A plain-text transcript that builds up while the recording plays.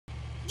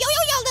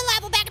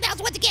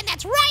once again,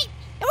 that's right.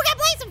 And we're gonna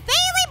play some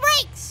Faily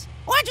breaks.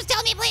 Orange was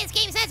telling me to play this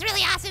game, he said it's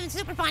really awesome and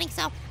super funny,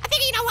 so I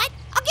figured, you know what?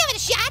 I'll give it a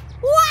shot.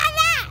 Why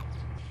not?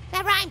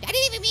 That rhymed. I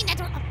didn't even mean that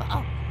to,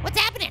 oh, what's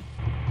happening?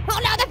 Oh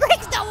no, the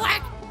brakes don't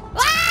work.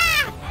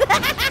 Ah!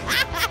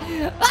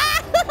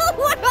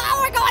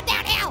 Oh, we're going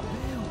downhill.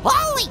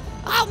 Holy,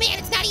 oh man,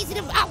 it's not easy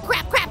to, oh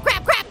crap.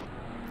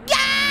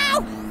 Go!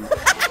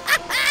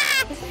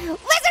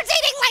 Lizard's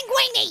eating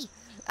linguine.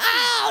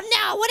 Oh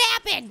no, what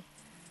happened?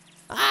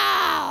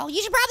 Oh,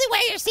 you should probably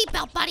wear your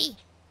seatbelt, buddy.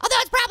 Although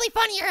it's probably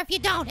funnier if you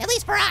don't, at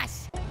least for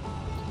us.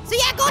 So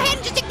yeah, go ahead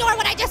and just ignore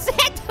what I just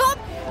said.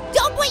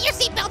 Don't put your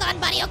seatbelt on,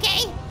 buddy,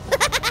 okay?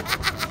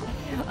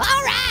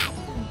 All right,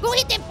 go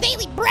hit them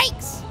Faily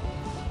brakes.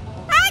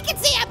 I can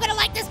see I'm gonna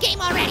like this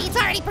game already. It's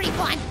already pretty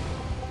fun.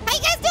 How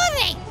you guys doing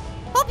today?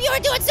 Hope you are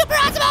doing super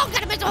awesome. Oh,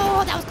 God,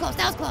 oh, that was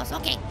close,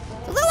 okay.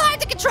 It's a little hard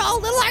to control,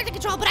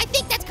 but I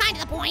think that's kind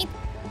of the point.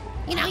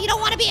 You know, you don't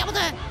want to be able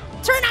to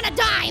turn on a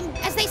dime,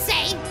 as they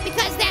say,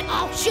 because then,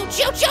 oh, shoot.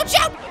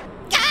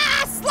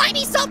 Ah,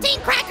 slimy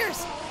saltine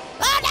crackers.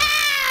 Oh,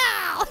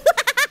 no!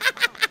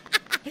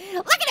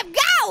 Look at him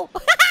go!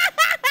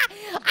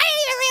 I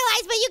didn't even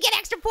realize, but you get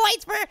extra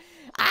points for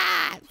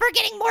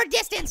getting more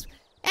distance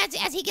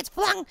as he gets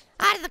flung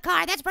out of the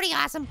car. That's pretty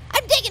awesome.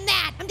 I'm digging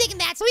that.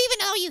 So even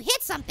though you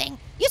hit something,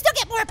 you still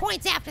get more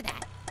points after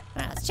that.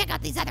 All right, let's check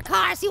out these other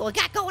cars, see what we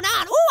got going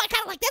on. Ooh, I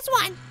kind of like this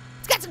one.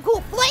 It's got some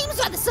cool flames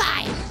on the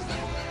side.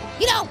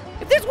 You know,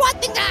 if there's one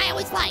thing that I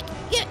always like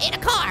in a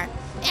car,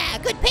 a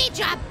good paint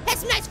job, has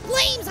some nice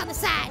flames on the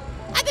side.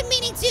 I've been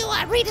meaning to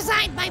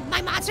redesign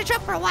my monster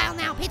truck for a while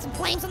now, paint some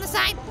flames on the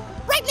side.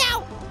 Right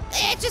now,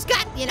 it's just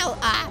got, you know,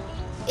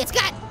 it's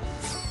got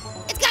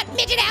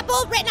Midget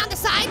Apple written on the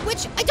side,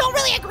 which I don't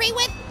really agree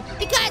with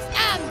because,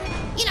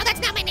 you know,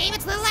 that's not my name,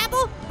 it's Little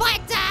Apple.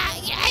 But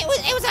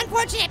it was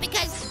unfortunate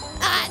because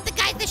the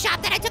guys at the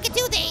shop that I took it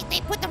to,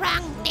 they put the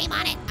wrong name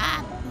on it.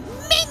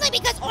 Mainly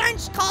because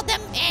Orange called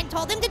them and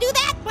told them to do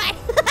that, but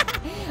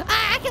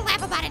I can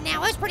laugh about it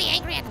now. I was pretty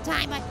angry at the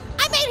time, but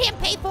I made him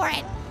pay for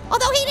it.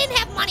 Although he didn't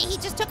have money, he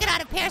just took it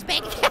out of Pear's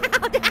bank account.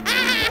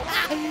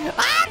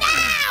 Oh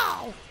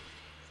no!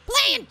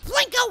 Playing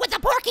Plinko with a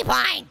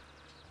porcupine.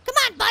 Come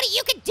on, buddy,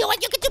 you can do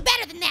it. You can do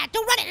better than that.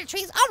 Don't run into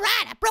trees. All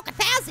right, I broke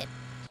 1,000.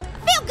 I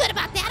feel good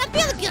about that. I'm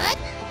feeling good.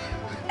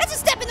 That's a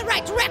step in the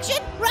right direction,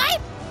 right?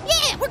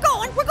 Yeah, we're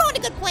going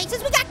to good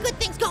places. We got good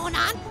things going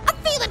on. I'm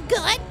feeling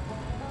good.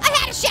 I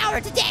had a shower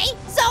today,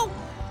 so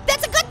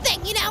that's a good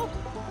thing, you know.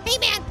 Hey,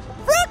 man,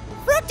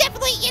 fruit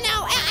definitely, you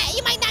know,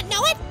 you might not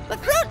know it, but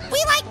fruit,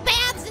 we like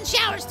baths and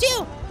showers,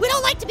 too. We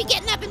don't like to be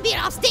getting up and being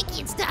all stinky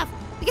and stuff,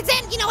 because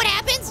then, you know what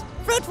happens?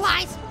 Fruit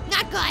flies.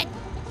 Not good.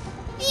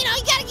 You know,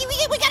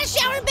 we gotta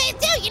shower and bathe,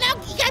 too, you know?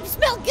 You gotta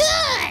smell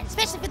good,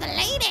 especially for the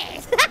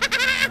ladies.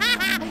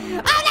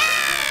 Oh,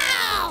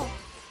 no!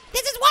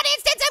 This is one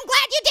instance I'm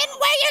glad you didn't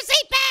wear your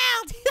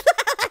seatbelt.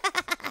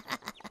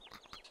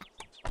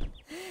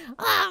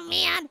 Oh,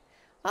 man.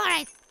 All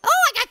right. Oh,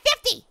 I got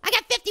 50. I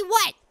got 50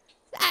 what?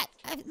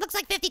 It looks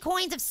like 50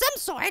 coins of some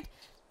sort.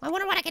 I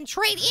wonder what I can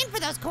trade in for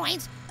those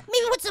coins.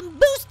 Maybe with some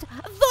boost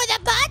for the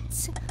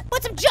butts?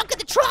 Put some junk in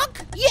the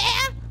trunk?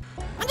 Yeah.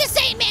 I'm just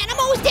saying, man, I'm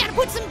always down to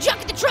put some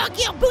junk in the trunk,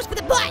 you know, boost for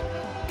the butt.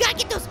 Gotta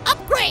get those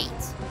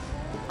upgrades.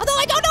 Although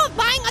I don't know if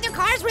buying other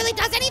cars really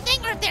does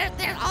anything or if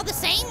they're all the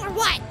same or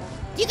what.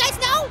 Do you guys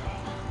know?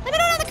 Let me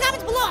know in the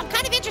comments below. I'm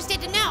kind of interested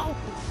to know.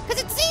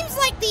 Because it seems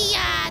like the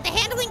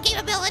handling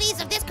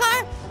capabilities of this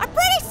car are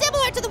pretty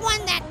similar to the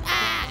one that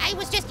I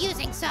was just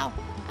using, so,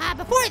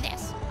 before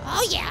this.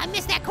 Oh yeah, I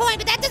missed that coin,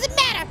 but that doesn't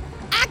matter.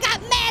 I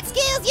got mad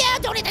skills, yeah,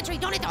 don't hit that tree,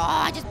 don't hit the,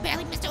 oh, I just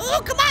barely missed it.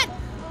 Oh, come on.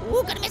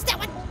 Oh, gonna miss that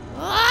one.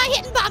 Oh,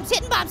 hitting bumps,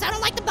 I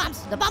don't like the bumps.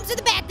 The bumps are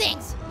the bad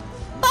things.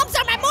 Bumps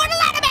are my mortal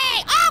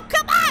enemy. Oh,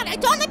 come on, I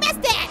totally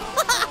missed that.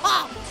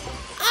 Oh,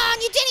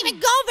 and you didn't even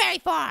go very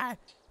far.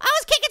 I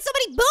was kicking so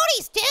many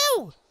booties,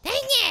 too.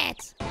 Dang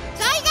it.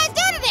 So how you guys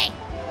doing today?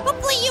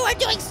 Hopefully you are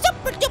doing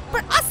super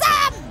duper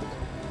awesome.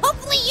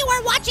 Hopefully you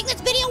are watching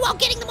this video while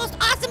getting the most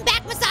awesome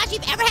back massage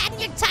you've ever had in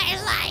your entire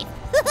life.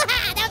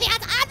 That would be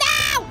awesome. Oh,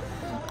 no.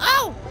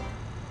 Oh,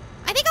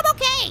 I think I'm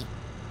okay.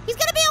 He's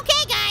gonna be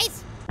okay,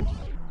 guys.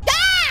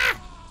 Ah!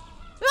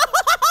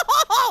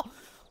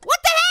 What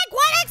the heck?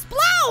 Why'd I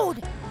explode?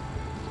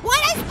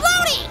 Why'd I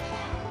explode?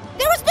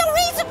 There was no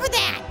reason for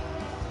that.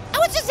 I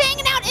was just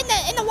hanging out in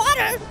the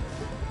water.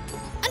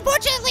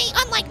 Unfortunately,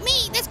 unlike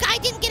me, this guy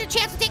didn't get a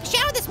chance to take a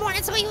shower this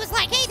morning, so he was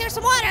like, hey, there's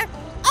some water.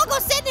 I'll go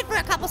sit in it for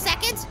a couple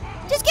seconds.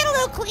 Just get a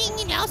little clean,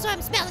 you know, so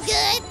I'm smelling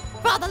good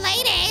for all the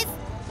ladies.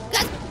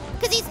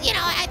 Because he's, you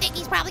know, I think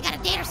he's probably got a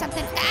date or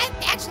something.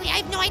 Actually, I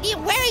have no idea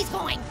where he's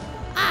going.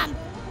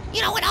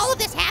 You know, when all of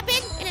this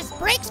happened and his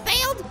brakes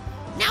failed,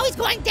 now he's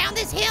going down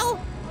this hill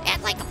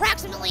at like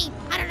approximately,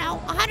 I don't know,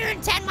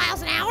 110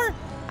 miles an hour.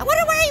 I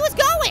wonder where he was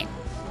going.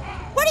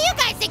 Where do you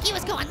guys think he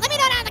was going? Let me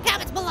know down in the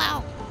comments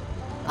below.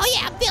 Oh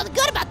yeah, I'm feeling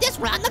good about this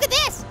run. Look at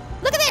this.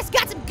 Look at this.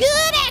 Got some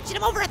good action.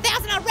 I'm over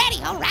 1,000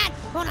 already. All right.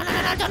 Oh, no.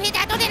 Don't hit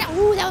that. Don't hit that.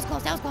 Ooh, that was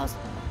close.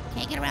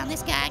 Okay, get around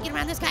this guy.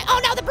 Oh,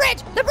 no, the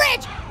bridge.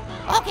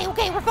 Okay.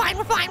 We're fine.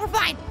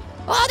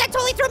 Oh, that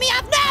totally threw me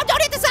off. No,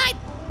 don't hit the side.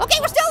 Okay,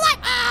 we're still alive.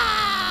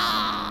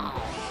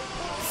 Oh,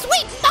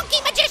 sweet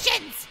monkey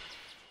magicians.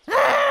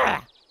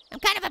 I'm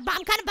kind of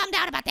bummed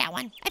out about that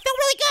one. I felt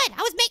really good.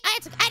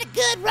 I had a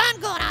good run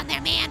going on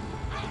there, man.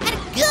 I had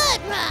a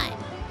good run.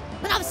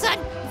 Then all of a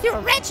sudden, I threw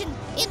a wrench in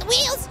the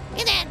wheels,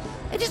 and then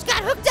it just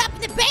got hooked up,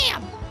 and then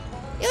bam.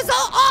 It was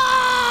all,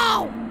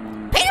 oh!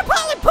 Peter,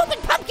 Paul, and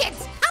pooping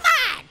pumpkins. Come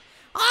on.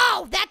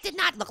 Oh, that did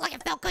not look like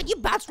it felt good. You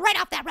bounced right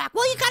off that rock.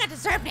 Well, you kind of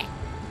deserved it.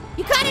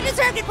 You kind of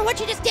deserved it for what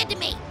you just did to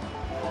me.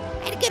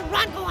 I had a good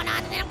run going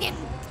on, and then I'm getting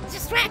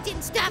distracted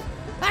and stuff.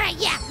 All right,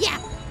 yeah.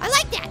 I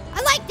like that.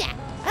 I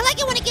like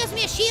it when it gives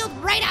me a shield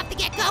right off the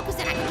get-go, because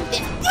then I can do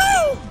this.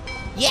 Boom!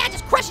 Yeah,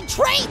 just crushing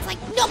trains like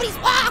nobody's...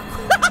 Oh.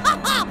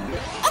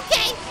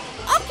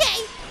 Okay.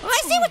 Well,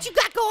 I see what you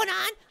got going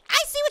on.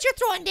 I see what you're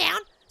throwing down.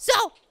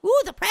 So,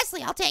 ooh, the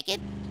Presley, I'll take it.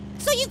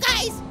 So you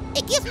guys,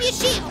 it gives me a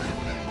shield,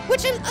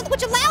 which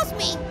allows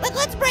me,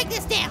 let's break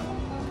this down.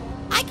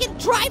 I can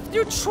drive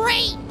through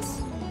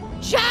trains,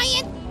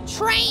 giant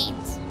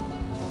trains,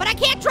 but I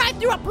can't drive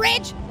through a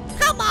bridge.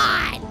 Come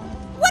on,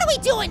 what are we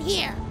doing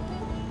here?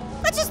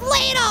 Let's just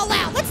lay it all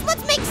out. Let's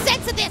make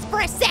sense of this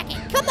for a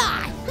second. Come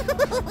on.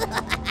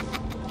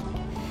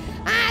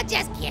 I'm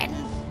just kidding.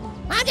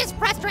 I'm just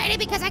frustrated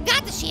because I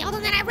got the shield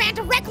and then I ran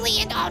directly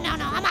into, oh no,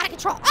 I'm out of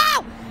control.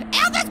 Oh,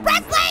 Elvis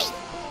Presley!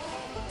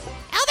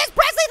 Elvis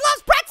Presley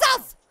loves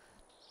pretzels!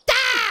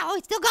 Ah, oh,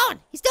 he's still going.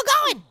 He's still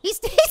rolling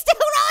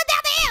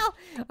down the hill.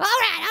 All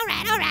right.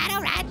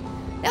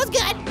 That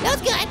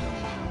was good.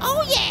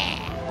 Oh yeah,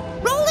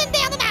 rolling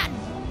down the mountain.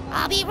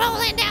 I'll be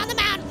rolling down the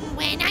mountain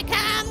when I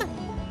come.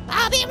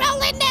 I'll be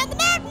rolling down the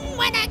mountain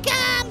when I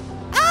come.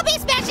 I'll be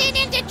smashing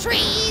into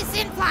trees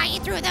and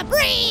flying through the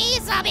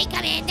breeze. I'll be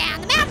coming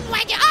down the mountain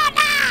when you, oh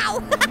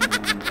no!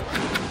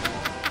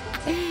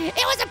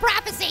 It was a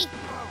prophecy.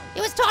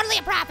 It was totally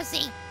a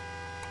prophecy.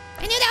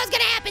 I knew that was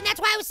gonna happen, that's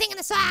why I was singing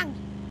the song.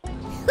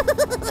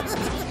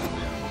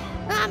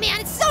 Oh man,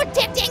 it's so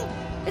addicting.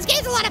 This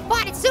game's a lot of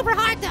fun, it's super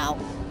hard though.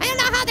 I don't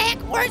know how the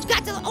heck Orange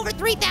got to over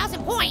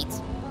 3,000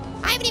 points.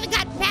 I haven't even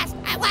gotten past,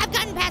 well, I've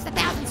gotten past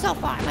 1,000 so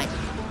far, but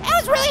that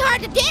was really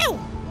hard to do.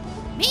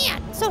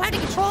 Man, it's so hard to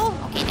control.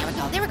 Okay, there we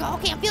go.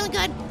 Okay, I'm feeling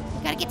good.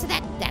 Gotta get to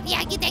that,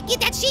 yeah, get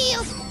that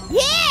shield.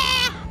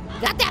 Yeah!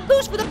 Got that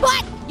boost for the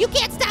butt. You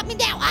can't stop me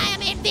now. I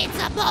am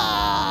invincible.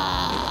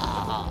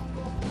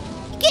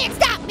 You can't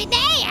stop me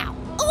now.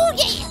 Oh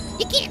yeah,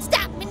 you can't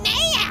stop me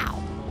now.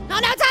 No,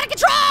 it's out of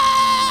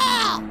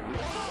control.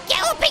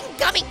 Galloping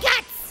gummy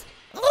guts.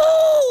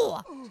 Ooh.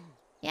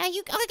 Yeah, I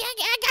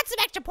got some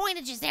extra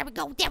pointages. There we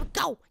go.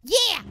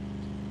 Yeah.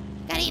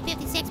 Got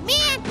 856.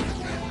 Man,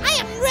 I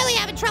am really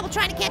having trouble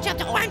trying to catch up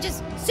to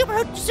Orange's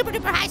super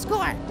duper high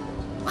score.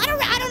 I don't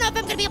know if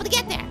I'm gonna be able to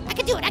get there. I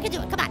can do it.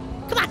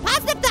 Come on,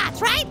 positive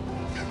thoughts, right?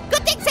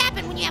 Good things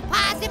happen when you have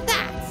positive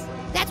thoughts.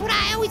 That's what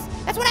I always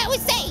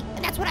say,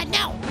 and that's what I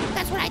know.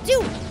 That's what I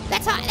do.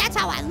 That's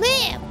how I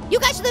live. You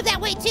guys should live that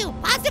way too.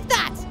 Positive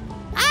thoughts.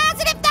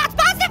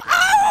 Positive.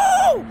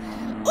 Oh!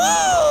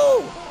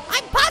 Ooh!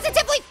 I'm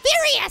positively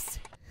furious.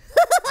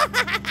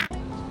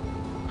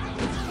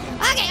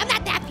 Okay, I'm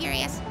not that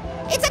furious.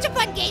 It's such a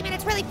fun game, and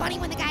it's really funny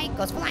when the guy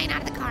goes flying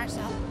out of the car,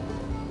 so.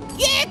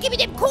 Yeah, give me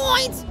them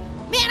coins.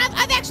 Man,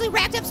 I've actually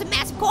racked up some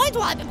massive coins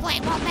while I've been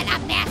playing. Well,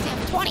 not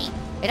massive, 20.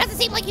 It doesn't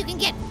seem like you can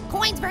get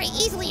coins very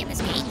easily in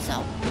this game,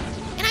 so.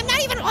 And I'm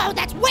not even, oh,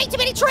 that's way too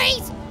many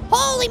trees.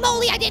 Holy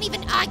moly, I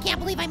can't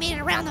believe I made it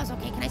around those.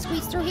 Okay, can I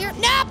squeeze through here?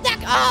 Nope,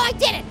 oh, I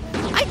did it.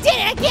 I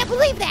can't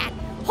believe that.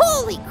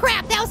 Holy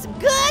crap, that was some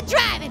good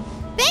driving.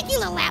 Thank you,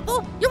 Little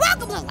Apple. You're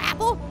welcome, Little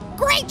Apple.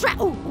 Great drive.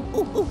 Ooh.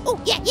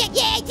 Yeah.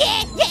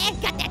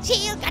 Got that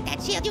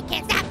shield. You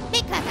can't stop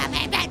me because I'm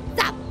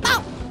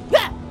invincible.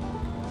 Yeah.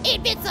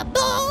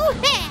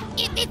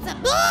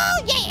 Invincible.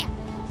 Yeah.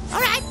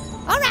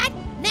 All right.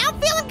 Now I'm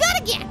feeling good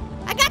again.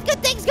 I got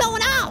good things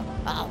going on.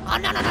 Oh,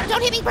 no.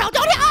 Don't hit me, bro.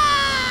 Don't hit.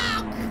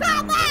 Oh,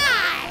 come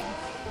on.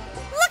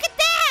 Look at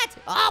that.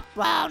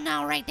 Oh,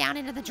 no, right down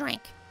into the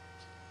drink.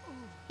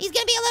 He's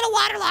gonna be a little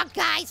waterlogged,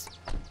 guys.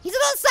 He's a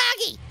little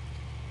soggy.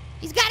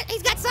 He's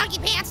got soggy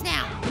pants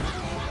now.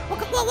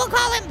 We'll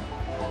call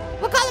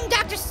him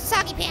Dr.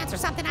 Soggy Pants or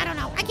something. I don't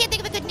know. I can't think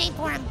of a good name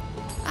for him.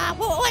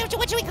 What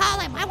should we call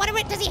him? I wonder,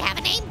 does he have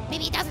a name?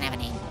 Maybe he doesn't have a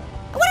name.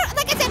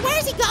 Like I said, where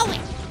is he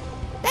going?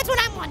 That's what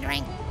I'm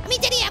wondering. I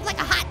mean, did he have like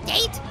a hot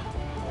date?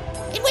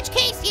 In which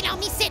case,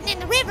 me sitting in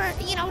the river,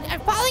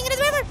 falling into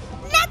the river,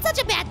 not such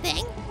a bad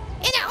thing.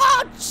 And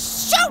oh,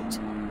 shoot!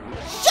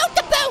 Shoot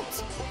the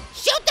boot!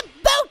 Shoot the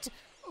boot!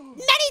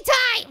 Many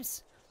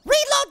times!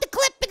 Reload the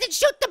clip and then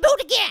shoot the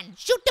boot again!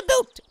 Shoot the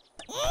boot!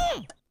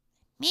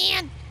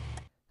 Man.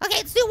 Okay,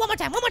 let's do it one more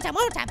time.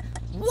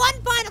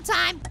 One final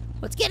time.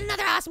 Let's get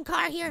another awesome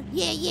car here.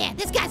 Yeah.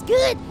 This guy's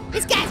good.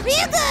 This guy's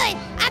real good.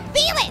 I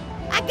feel it.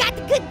 I got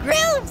the good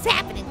grooves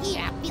happening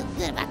here. I feel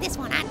good about this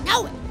one. I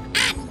know it.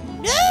 I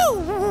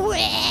know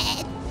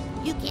it.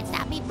 You can't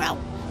stop me, bro.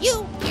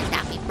 You can't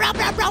stop me, bro.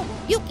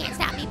 You can't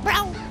stop me,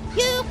 bro.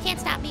 You can't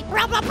stop me,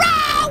 bro.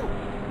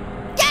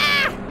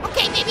 Yeah!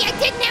 Okay, maybe I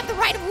didn't have the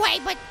right of way,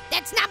 but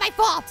that's not my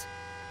fault.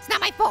 It's not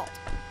my fault.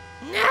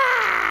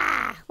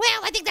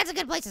 Well, I think that's a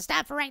good place to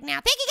stop for right now.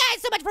 Thank you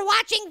guys so much for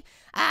watching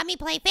me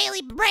play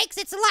Faily Breaks.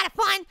 It's a lot of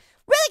fun.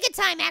 Really good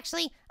time,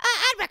 actually.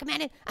 I'd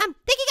recommend it. Thank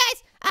you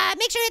guys.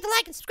 Make sure to hit the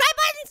like and subscribe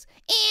buttons.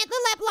 And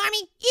Little Apple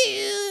Army,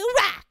 you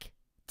rock.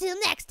 Till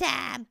next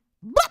time.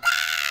 Bye-bye.